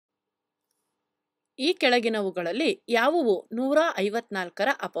ಈ ಕೆಳಗಿನವುಗಳಲ್ಲಿ ಯಾವುವು 154ರ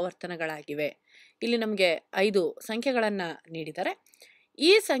ಅಪವರ್ತನಗಳಾಗಿವೆ? ಇಲ್ಲಿ ನಮಗೆ 5 ಸಂಖ್ಯೆಗಳನ್ನು ನೀಡಿದ್ದಾರೆ.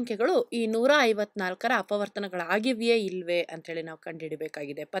 ಈ ಸಂಖ್ಯೆಗಳು ಈ 154ರ ಅಪವರ್ತನಗಳಾಗಿವೆಯೇ ಇಲ್ವೇ ಅಂತೇಳಿ ನಾವು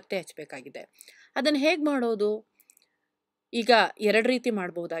ಕಂಡುಹಿಡಬೇಕಾಗಿದೆ, ಪತ್ತೆ ಹಚ್ಚಬೇಕಾಗಿದೆ. ಅದನ್ನು ಹೇಗೆ ಮಾಡೋದು? ಈಗ 2 ರೀತಿ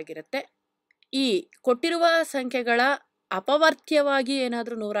ಮಾಡಬಹುದಾಗಿರುತ್ತೆ. ಈ ಕೊಟ್ಟಿರುವ ಸಂಖ್ಯೆಗಳ ಅಪವರ್ತ್ಯವಾಗಿ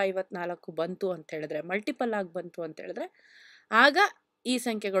ಏನಾದರೂ 154 ಬಂತು ಅಂತ ಹೇಳಿದ್ರೆ, ಮಲ್ಟಿಪಲ್ ಆಗಿ ಬಂತು ಅಂತ ಹೇಳಿದ್ರೆ, ಆಗ ಈ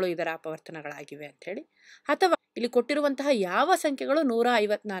ಸಂಖ್ಯೆಗಳು ಇದರ ಅಪವರ್ತನಗಳಾಗಿವೆ ಅಂಥೇಳಿ. ಅಥವಾ ಇಲ್ಲಿ ಕೊಟ್ಟಿರುವಂತಹ ಯಾವ ಸಂಖ್ಯೆಗಳು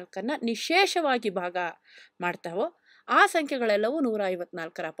 154ನ್ನು ನಿಶೇಷವಾಗಿ ಭಾಗ ಮಾಡ್ತಾವೋ ಆ ಸಂಖ್ಯೆಗಳೆಲ್ಲವೂ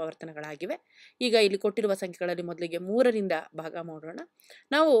 154ರ ಅಪವರ್ತನಗಳಾಗಿವೆ. ಈಗ ಇಲ್ಲಿ ಕೊಟ್ಟಿರುವ ಸಂಖ್ಯೆಗಳಲ್ಲಿ ಮೊದಲಿಗೆ 3ರಿಂದ ಭಾಗ ಮಾಡೋಣ.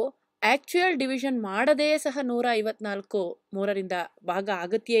 ನಾವು ಆ್ಯಕ್ಚುಯಲ್ ಡಿವಿಷನ್ ಮಾಡದೇ ಸಹ 154 3ರಿಂದ ಭಾಗ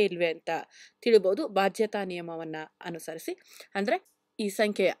ಆಗತ್ಯೇ ಇಲ್ವೇ ಅಂತ ತಿಳಿಬೋದು ಬಾಧ್ಯತಾ ನಿಯಮವನ್ನು ಅನುಸರಿಸಿ. ಅಂದರೆ ಈ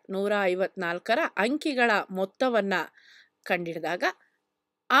ಸಂಖ್ಯೆಯ 154ರ ಅಂಕಿಗಳ ಮೊತ್ತವನ್ನು ಕಂಡಿಡಿದಾಗ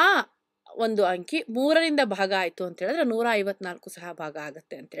ಆ ಒಂದು ಅಂಕಿ 3ರಿಂದ ಭಾಗ ಆಯಿತು ಅಂತ ಹೇಳಿದ್ರೆ 154 ಸಹ ಭಾಗ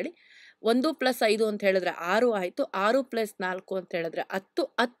ಆಗುತ್ತೆ ಅಂತೇಳಿ. 1 + 5 ಅಂತ ಹೇಳಿದ್ರೆ 6 ಆಯಿತು. 6 + 4 ಅಂತ ಹೇಳಿದ್ರೆ 10.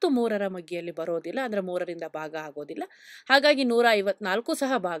 10 3ರ ಮಗ್ಗಿಯಲ್ಲಿ ಬರೋದಿಲ್ಲ, ಅಂದರೆ 3ರಿಂದ ಭಾಗ ಆಗೋದಿಲ್ಲ. ಹಾಗಾಗಿ 154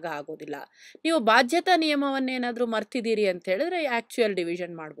 ಸಹ ಭಾಗ ಆಗೋದಿಲ್ಲ. ನೀವು ಬಾಧ್ಯತಾ ನಿಯಮವನ್ನೇನಾದರೂ ಮರ್ತಿದ್ದೀರಿ ಅಂತ ಹೇಳಿದ್ರೆ ಆ್ಯಕ್ಚುಯಲ್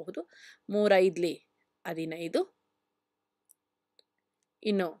ಡಿವಿಷನ್ ಮಾಡಬಹುದು. 3 5 15,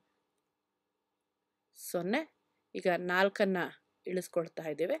 ಇನ್ನು 0. ಈಗ 4ನ್ನು ಇಳಿಸ್ಕೊಳ್ತಾ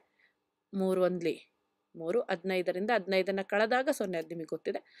ಇದ್ದೇವೆ. 3 1 3, 15ರಿಂದ 15ನ್ನು ಕಳೆದಾಗ 0, ಅದು ನಿಮಗೆ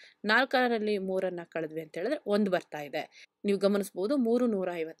ಗೊತ್ತಿದೆ. 4ರಲ್ಲಿ 3ನ್ನು ಕಳೆದ್ವಿ ಅಂತ ಹೇಳಿದ್ರೆ 1 ಬರ್ತಾ ಇದೆ. ನೀವು ಗಮನಿಸ್ಬೋದು 3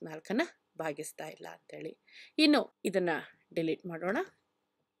 154ನ್ನು ಭಾಗಿಸ್ತಾ ಇಲ್ಲ ಅಂತೇಳಿ. ಇನ್ನು ಇದನ್ನು ಡಿಲೀಟ್ ಮಾಡೋಣ.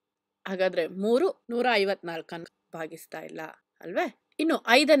 ಹಾಗಾದರೆ 3 154ನ್ನು ಭಾಗಿಸ್ತಾ ಇಲ್ಲ ಅಲ್ವೇ? ಇನ್ನು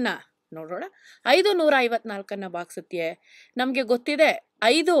 5ನ್ನು ನೋಡೋಣ. 5 154ನ್ನು ಭಾಗಿಸುತ್ತೆ. ನಮಗೆ ಗೊತ್ತಿದೆ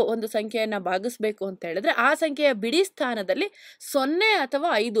 5 ಒಂದು ಸಂಖ್ಯೆಯನ್ನು ಭಾಗಿಸ್ಬೇಕು ಅಂತ ಹೇಳಿದ್ರೆ ಆ ಸಂಖ್ಯೆಯ ಬಿಡಿ ಸ್ಥಾನದಲ್ಲಿ 0 ಅಥವಾ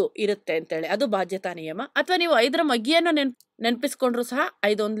 5 ಇರುತ್ತೆ ಅಂತೇಳಿ, ಅದು ಬಾಧ್ಯತಾ ನಿಯಮ. ಅಥವಾ ನೀವು 5ರ ಮಗ್ಗಿಯನ್ನು ನೆನಪಿಸ್ಕೊಂಡ್ರು ಸಹ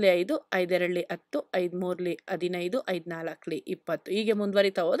 5 1 5, 5 2 10, 5 3 15, 5 4 20 ಹೀಗೆ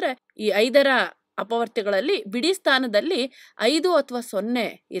ಮುಂದುವರಿತಾ ಹೋದ್ರೆ ಈ 5ರ ಅಪವರ್ತ್ಯಗಳಲ್ಲಿ ಬಿಡಿ ಸ್ಥಾನದಲ್ಲಿ 5 ಅಥವಾ 0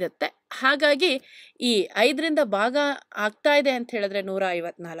 ಇರುತ್ತೆ. ಹಾಗಾಗಿ ಈ 5ರಿಂದ ಭಾಗ ಆಗ್ತಾ ಇದೆ ಅಂತ ಹೇಳಿದ್ರೆ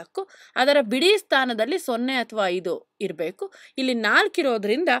 154, ಅದರ ಬಿಡಿ ಸ್ಥಾನದಲ್ಲಿ 0 ಅಥವಾ 5 ಇರಬೇಕು. ಇಲ್ಲಿ 4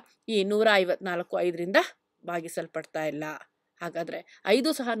 ಇರೋದ್ರಿಂದ ಈ 154 5ರಿಂದ ಭಾಗಿಸಲ್ಪಡ್ತಾ ಇಲ್ಲ. ಹಾಗಾದರೆ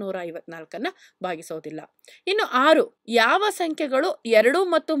 5 ಸಹ 154ನ್ನು ಭಾಗಿಸೋದಿಲ್ಲ. ಇನ್ನು 6, ಯಾವ ಸಂಖ್ಯೆಗಳು 2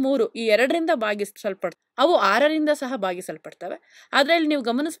 ಮತ್ತು 3 ಈ 2ರಿಂದ ಭಾಗಿಸಲ್ಪಡ್ತವೆ ಅವು 6ರಿಂದ ಸಹ ಭಾಗಿಸಲ್ಪಡ್ತವೆ. ಆದರೆ ಇಲ್ಲಿ ನೀವು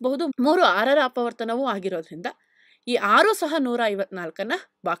ಗಮನಿಸಬಹುದು 3 6ರ ಅಪವರ್ತನವೂ ಆಗಿರೋದ್ರಿಂದ ಈ 6 ಸಹ 154ನ್ನು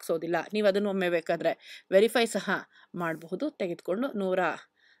ಭಾಗಿಸೋದಿಲ್ಲ. ನೀವು ಅದನ್ನು ಒಮ್ಮೆ ಬೇಕಾದರೆ ವೆರಿಫೈ ಸಹ ಮಾಡಬಹುದು. ತೆಗೆದುಕೊಂಡು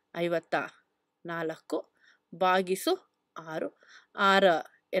 154 ಭಾಗಿಸು 6, 6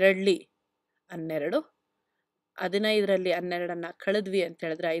 2 12, 15ರಲ್ಲಿ 12ನ್ನು ಕಳೆದ್ವಿ ಅಂತ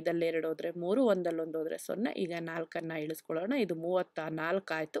ಹೇಳಿದ್ರೆ 5ಅಲ್ಲಿ 2 ಹೋದರೆ 3, 1ಅಲ್ಲಿ 1 ಹೋದರೆ 0. ಈಗ 4ನ್ನು ಇಳಿಸ್ಕೊಳ್ಳೋಣ. ಇದು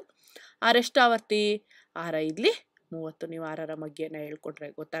 34 ಆಯಿತು. 6 ಎಷ್ಟು ಆವರ್ತಿ? 6 5 30. ನೀವು 6ರ ಮಗ್ಗಿಯನ್ನು ಹೇಳ್ಕೊಂಡ್ರೆ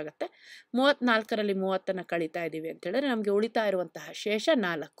ಗೊತ್ತಾಗುತ್ತೆ. 34ರಲ್ಲಿ 30ನ್ನು ಕಳೀತಾ ಇದ್ದೀವಿ ಅಂತ ಹೇಳಿದ್ರೆ ನಮಗೆ ಉಳಿತಾ ಇರುವಂತಹ ಶೇಷ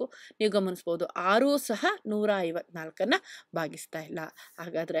 4. ನೀವು ಗಮನಿಸ್ಬೋದು 6 ಸಹ 154ನ್ನು ಭಾಗಿಸ್ತಾ ಇಲ್ಲ.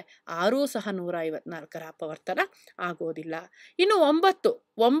 ಹಾಗಾದರೆ 6 ಸಹ 154ರ ಅಪವರ್ತನ ಆಗೋದಿಲ್ಲ. ಇನ್ನು 9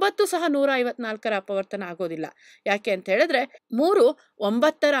 ಸಹ 154ರ ಅಪವರ್ತನ ಆಗೋದಿಲ್ಲ. ಯಾಕೆ ಅಂತ ಹೇಳಿದ್ರೆ 3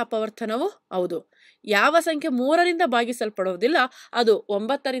 9ರ ಅಪವರ್ತನವೂ ಹೌದು. ಯಾವ ಸಂಖ್ಯೆ 3ರಿಂದ ಭಾಗಿಸಲ್ಪಡೋದಿಲ್ಲ ಅದು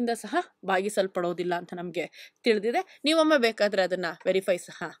 9ರಿಂದ ಸಹ ಭಾಗಿಸಲ್ಪಡೋದಿಲ್ಲ ಅಂತ ನಮಗೆ ತಿಳಿದಿದೆ. ನೀವೊಮ್ಮೆ ಬೇಕಾದರೆ ಅದನ್ನು ವೆರಿಫೈ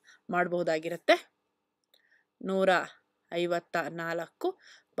ಸಹ ಮಾಡಬಹುದಾಗಿರುತ್ತೆ. 154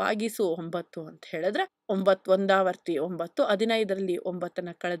 ಭಾಗಿಸು 9 ಅಂತ ಹೇಳಿದ್ರೆ 9 ಒಂದಾವರ್ತಿ 9, 15ರಲ್ಲಿ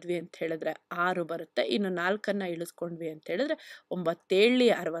 9ನ್ನು ಕಳೆದ್ವಿ ಅಂತ ಹೇಳಿದ್ರೆ 6 ಬರುತ್ತೆ. ಇನ್ನು 4ನ್ನು ಇಳಿಸ್ಕೊಂಡ್ವಿ ಅಂತ ಹೇಳಿದ್ರೆ 9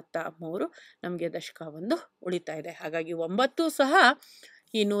 7 63, ನಮಗೆ ದಶಕ 1 ಉಳಿತಾ ಇದೆ. ಹಾಗಾಗಿ 9 ಸಹ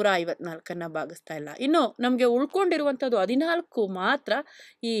ಈ 154ನ್ನು ಭಾಗಿಸ್ತಾ ಇಲ್ಲ. ಇನ್ನು ನಮಗೆ ಉಳ್ಕೊಂಡಿರುವಂಥದ್ದು 14 ಮಾತ್ರ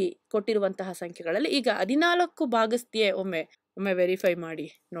ಈ ಕೊಟ್ಟಿರುವಂತಹ ಸಂಖ್ಯೆಗಳಲ್ಲಿ. ಈಗ 14 ಭಾಗಿಸ್ತೀಯೇ ಒಮ್ಮೆ ವೆರಿಫೈ ಮಾಡಿ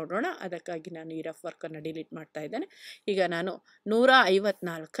ನೋಡೋಣ. ಅದಕ್ಕಾಗಿ ನಾನು ಈ ರಫ್ ವರ್ಕನ್ನು ಡಿಲೀಟ್ ಮಾಡ್ತಾ ಇದ್ದೇನೆ. ಈಗ ನಾನು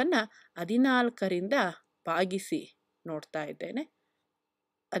 154ನ್ನು 14ರಿಂದ ಭಾಗಿಸಿ ನೋಡ್ತಾ ಇದ್ದೇನೆ.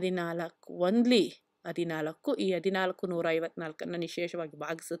 14 1 14, ಈ 14 154ನ್ನು ನಿಶೇಷವಾಗಿ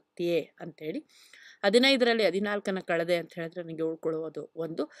ಭಾಗಿಸುತ್ತೆಯೇ ಅಂಥೇಳಿ. 15ರಲ್ಲಿ 14ನ್ನು ಕಳೆದೆ ಅಂತ ಹೇಳಿದ್ರೆ ನನಗೆ ಉಳ್ಕೊಳ್ಳುವುದು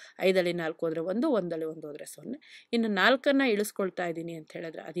 1, 5ಅಲ್ಲಿ 4 ಹೋದರೆ 1, 1ಅಲ್ಲಿ 1 ಹೋದರೆ 0. ಇನ್ನು 4ನ್ನು ಇಳಿಸ್ಕೊಳ್ತಾ ಇದ್ದೀನಿ ಅಂತ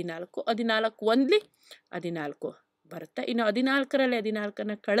ಹೇಳಿದ್ರೆ 14 1 14 ಬರುತ್ತೆ. ಇನ್ನು 14ರಲ್ಲಿ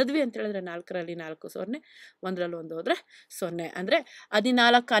 14ನ್ನು ಕಳೆದ್ವಿ ಅಂತ ಹೇಳಿದ್ರೆ 4ರಲ್ಲಿ 4 0, 1ರಲ್ಲಿ 1 ಹೋದರೆ 0. ಅಂದರೆ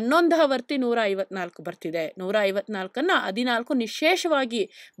 14 11ಆವರ್ತಿ 154 ಬರ್ತಿದೆ. 154ನ್ನು 14 ನಿಶೇಷವಾಗಿ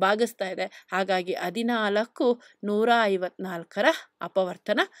ಭಾಗಿಸ್ತಾ ಇದೆ. ಹಾಗಾಗಿ 14 154ರ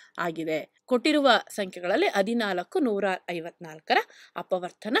ಅಪವರ್ತನ ಆಗಿದೆ. ಕೊಟ್ಟಿರುವ ಸಂಖ್ಯೆಗಳಲ್ಲಿ 14 154ರ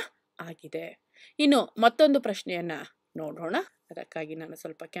ಅಪವರ್ತನ ಆಗಿದೆ. ಇನ್ನು ಮತ್ತೊಂದು ಪ್ರಶ್ನೆಯನ್ನು ನೋಡೋಣ. ಅದಕ್ಕಾಗಿ ನಾನು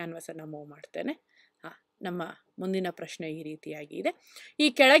ಸ್ವಲ್ಪ ಕ್ಯಾನ್ವಸನ್ನು ಮೂವ್ ಮಾಡ್ತೇನೆ. ನಮ್ಮ ಮುಂದಿನ ಪ್ರಶ್ನೆ ಈ ರೀತಿಯಾಗಿ ಇದೆ. ಈ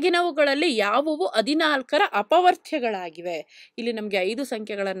ಕೆಳಗಿನವುಗಳಲ್ಲಿ ಯಾವುವು 14ರ ಅಪವರ್ತ್ಯಗಳಾಗಿವೆ? ಇಲ್ಲಿ ನಮಗೆ 5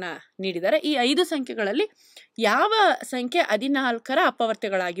 ಸಂಖ್ಯೆಗಳನ್ನು ನೀಡಿದ್ದಾರೆ. ಈ 5 ಸಂಖ್ಯೆಗಳಲ್ಲಿ ಯಾವ ಸಂಖ್ಯೆ 14ರ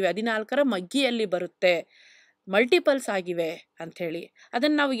ಅಪವರ್ತ್ಯಗಳಾಗಿವೆ, 14ರ ಮಗ್ಗಿಯಲ್ಲಿ ಬರುತ್ತೆ, ಮಲ್ಟಿಪಲ್ಸ್ ಆಗಿವೆ ಅಂಥೇಳಿ.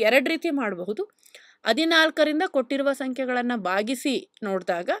 ಅದನ್ನು ನಾವು 2 ರೀತಿ ಮಾಡಬಹುದು. 14ರಿಂದ ಕೊಟ್ಟಿರುವ ಸಂಖ್ಯೆಗಳನ್ನು ಭಾಗಿಸಿ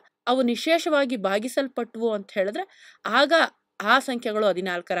ನೋಡಿದಾಗ ಅವು ನಿಶೇಷವಾಗಿ ಭಾಗಿಸಲ್ಪಟ್ಟವು ಅಂತ ಹೇಳಿದ್ರೆ ಆಗ ಆ ಸಂಖ್ಯೆಗಳು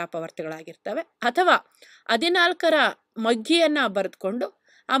 14ರ ಅಪವರ್ತ್ಯಗಳಾಗಿರ್ತವೆ. ಅಥವಾ 14ರ ಮಗ್ಗಿಯನ್ನು ಬರೆದುಕೊಂಡು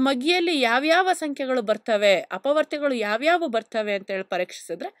ಆ ಮಗ್ಗಿಯಲ್ಲಿ ಯಾವ್ಯಾವ ಸಂಖ್ಯೆಗಳು ಬರ್ತವೆ, ಅಪವರ್ತ್ಯಗಳು ಯಾವ್ಯಾವು ಬರ್ತವೆ ಅಂತೇಳಿ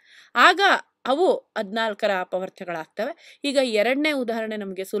ಪರೀಕ್ಷಿಸಿದ್ರೆ ಆಗ ಅವು 14ರ ಅಪವರ್ತ್ಯಗಳಾಗ್ತವೆ. ಈಗ 2ನೇ ಉದಾಹರಣೆ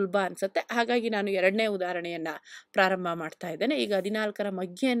ನಮಗೆ ಸುಲಭ ಅನಿಸುತ್ತೆ, ಹಾಗಾಗಿ ನಾನು 2ನೇ ಉದಾಹರಣೆಯನ್ನು ಪ್ರಾರಂಭ ಮಾಡ್ತಾ ಇದ್ದೇನೆ. ಈಗ 14ರ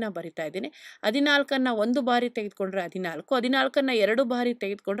ಮಗ್ಗಿಯನ್ನು ಬರಿತಾ ಇದ್ದೀನಿ. 14ನ್ನು 1 ಬಾರಿ ತೆಗೆದುಕೊಂಡ್ರೆ 14, 14ನ್ನು 2 ಬಾರಿ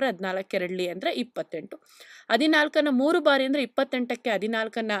ತೆಗೆದುಕೊಂಡ್ರೆ 14 2 ಅಂದರೆ 28, 14ನ್ನು 3 ಬಾರಿ ಅಂದರೆ 28ಕ್ಕೆ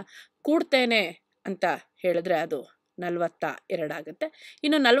 14ನ್ನು ಕೂಡ್ತೇನೆ ಅಂತ ಹೇಳಿದ್ರೆ ಅದು 42 ಆಗುತ್ತೆ.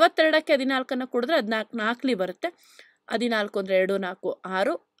 ಇನ್ನು 42ಕ್ಕೆ 14ನ್ನು ಕೂಡಿದ್ರೆ 14 ಬರುತ್ತೆ. 14 ಅಂದರೆ 2 4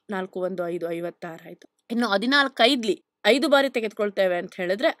 6, 4 1 5 56 ಆಯಿತು. ಇನ್ನು 14 5 ಬಾರಿ ತೆಗೆದುಕೊಳ್ತೇವೆ ಅಂತ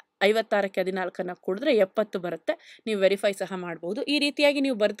ಹೇಳಿದ್ರೆ 56ಕ್ಕೆ 14ನ್ನು ಕೂಡಿದ್ರೆ 70 ಬರುತ್ತೆ. ನೀವು ವೆರಿಫೈ ಸಹ ಮಾಡ್ಬೋದು. ಈ ರೀತಿಯಾಗಿ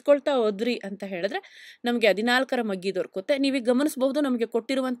ನೀವು ಬರೆದುಕೊಳ್ತಾ ಹೋದ್ರಿ ಅಂತ ಹೇಳಿದ್ರೆ ನಮಗೆ 14ರ ಮಗ್ಗಿ ದೊರಕುತ್ತೆ. ನೀವೀಗ ಗಮನಿಸಬಹುದು, ನಮಗೆ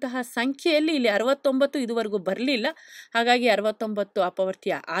ಕೊಟ್ಟಿರುವಂತಹ ಸಂಖ್ಯೆಯಲ್ಲಿ ಇಲ್ಲಿ 69 ಇದುವರೆಗೂ ಬರಲಿಲ್ಲ, ಹಾಗಾಗಿ 69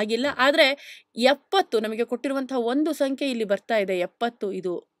 ಅಪವರ್ತ್ಯ ಆಗಿಲ್ಲ. ಆದರೆ 70 ನಮಗೆ ಕೊಟ್ಟಿರುವಂತಹ ಒಂದು ಸಂಖ್ಯೆ ಇಲ್ಲಿ ಬರ್ತಾ ಇದೆ, 70,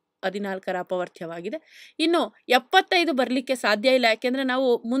 ಇದು 14ರ ಅಪವರ್ತ್ಯವಾಗಿದೆ. ಇನ್ನು 75 ಬರಲಿಕ್ಕೆ ಸಾಧ್ಯ ಇಲ್ಲ, ಯಾಕೆಂದರೆ ನಾವು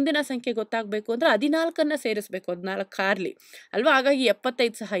ಮುಂದಿನ ಸಂಖ್ಯೆ ಗೊತ್ತಾಗಬೇಕು ಅಂದರೆ 14ನ್ನು ಸೇರಿಸಬೇಕು, 14 ಆರ್ಲಿ ಅಲ್ವಾ, ಹಾಗಾಗಿ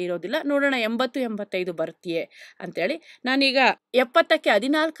 75 ಸಹ ಇರೋದಿಲ್ಲ. ನೋಡೋಣ 80 85 ಬರುತ್ತೆಯೇ ಅಂತೇಳಿ. ನಾನೀಗ 70ಕ್ಕೆ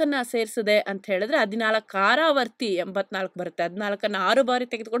 14ನ್ನು ಸೇರಿಸಿದೆ ಅಂತ ಹೇಳಿದ್ರೆ 14 ಆರಾವರ್ತಿ 84 ಬರುತ್ತೆ. 14ನ್ನು 6 ಬಾರಿ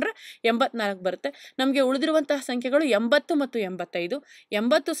ತೆಗೆದುಕೊಂಡ್ರೆ 84 ಬರುತ್ತೆ. ನಮಗೆ ಉಳಿದಿರುವಂತಹ ಸಂಖ್ಯೆಗಳು 80 ಮತ್ತು 85.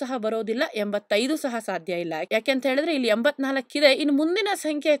 80 ಸಹ ಬರೋದಿಲ್ಲ, 85 ಸಹ ಸಾಧ್ಯ ಇಲ್ಲ. ಯಾಕೆಂತ ಹೇಳಿದ್ರೆ ಇಲ್ಲಿ 84 ಇದೆ, ಇನ್ನು ಮುಂದಿನ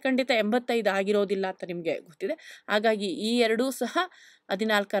ಸಂಖ್ಯೆ ಖಂಡಿತ 85 ಆಗಿರೋದಿಲ್ಲ ಅಂತ ನಿಮಗೆ ಗೊತ್ತಿದೆ. ಹಾಗಾಗಿ ಈ ಎರಡೂ ಸಹ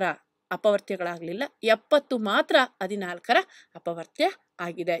 14ರ ಅಪವರ್ತ್ಯಗಳಾಗಲಿಲ್ಲ. 70 ಮಾತ್ರ 14ರ ಅಪವರ್ತ್ಯ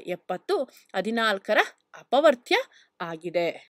ಆಗಿದೆ. 70 14ರ ಅಪವರ್ತ್ಯ ಆಗಿದೆ.